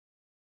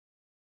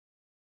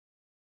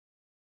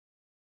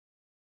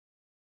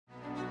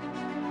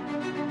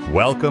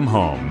Welcome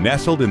home.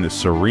 Nestled in the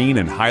serene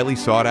and highly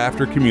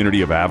sought-after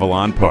community of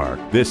Avalon Park,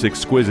 this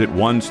exquisite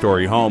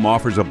one-story home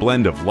offers a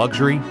blend of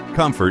luxury,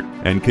 comfort,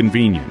 and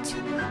convenience.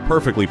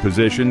 Perfectly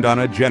positioned on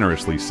a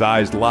generously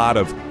sized lot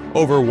of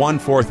over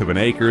 1/4 of an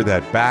acre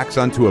that backs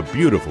onto a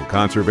beautiful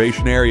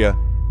conservation area,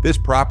 this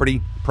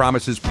property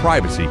promises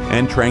privacy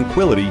and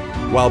tranquility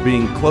while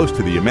being close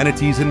to the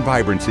amenities and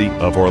vibrancy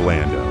of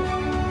Orlando.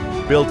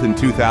 Built in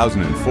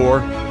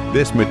 2004,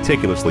 this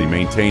meticulously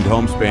maintained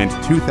home spans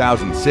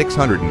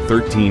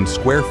 2,613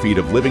 square feet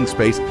of living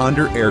space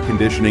under air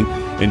conditioning,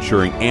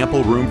 ensuring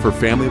ample room for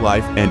family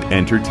life and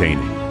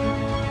entertaining.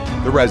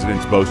 The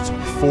residence boasts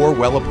 4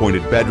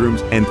 well-appointed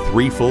bedrooms and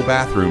 3 full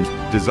bathrooms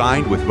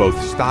designed with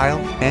both style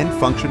and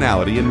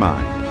functionality in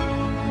mind.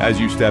 As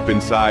you step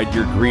inside,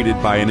 you're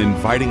greeted by an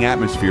inviting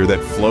atmosphere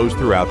that flows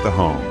throughout the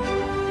home.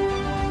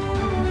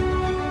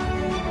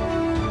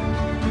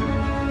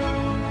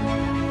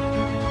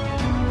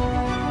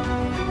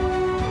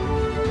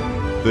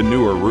 The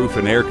newer roof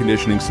and air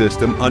conditioning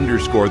system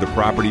underscore the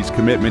property's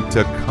commitment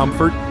to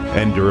comfort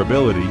and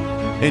durability,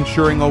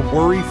 ensuring a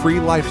worry-free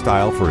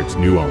lifestyle for its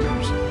new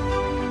owners.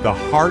 The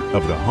heart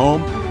of the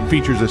home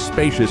features a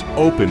spacious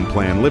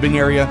open-plan living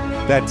area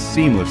that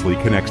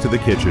seamlessly connects to the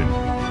kitchen,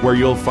 where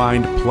you'll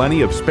find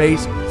plenty of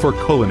space for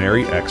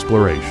culinary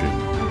exploration.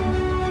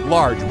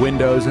 Large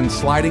windows and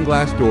sliding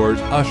glass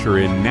doors usher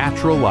in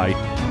natural light,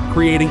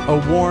 creating a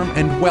warm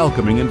and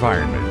welcoming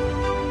environment.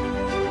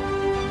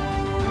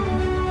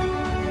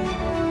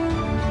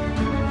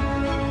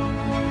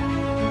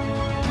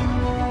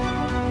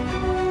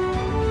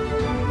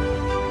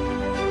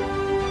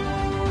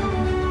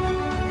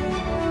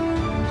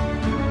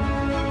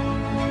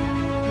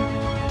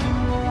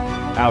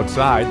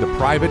 Outside, the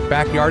private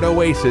backyard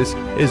oasis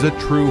is a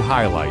true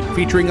highlight,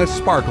 featuring a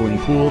sparkling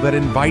pool that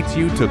invites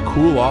you to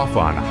cool off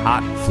on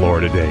hot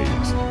Florida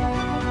days.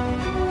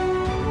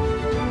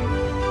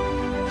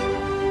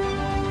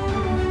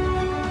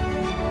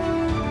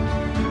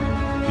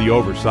 The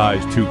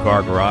oversized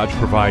 2-car garage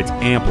provides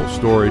ample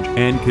storage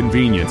and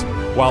convenience,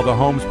 while the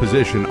home's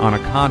position on a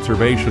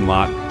conservation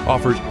lot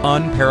offers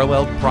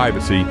unparalleled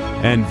privacy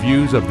and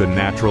views of the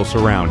natural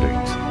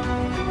surroundings.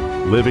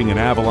 Living in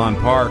Avalon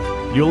Park,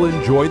 you'll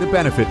enjoy the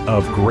benefit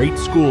of great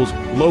schools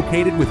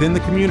located within the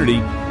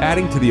community,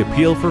 adding to the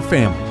appeal for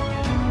families.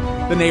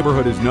 The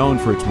neighborhood is known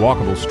for its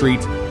walkable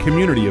streets,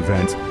 community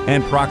events,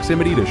 and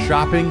proximity to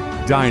shopping,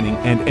 dining,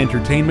 and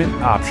entertainment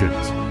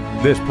options.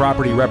 This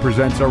property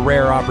represents a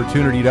rare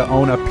opportunity to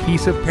own a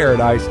piece of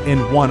paradise in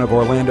one of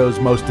Orlando's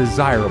most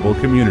desirable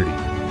communities.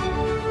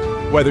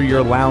 Whether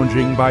you're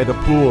lounging by the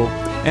pool,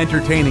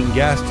 entertaining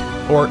guests,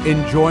 or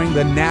enjoying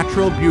the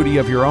natural beauty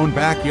of your own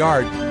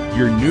backyard,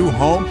 your new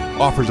home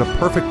offers a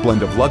perfect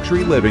blend of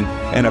luxury living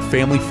and a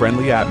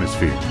family-friendly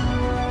atmosphere.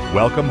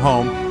 Welcome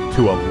home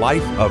to a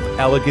life of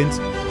elegance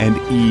and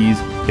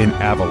ease in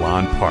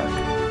Avalon Park.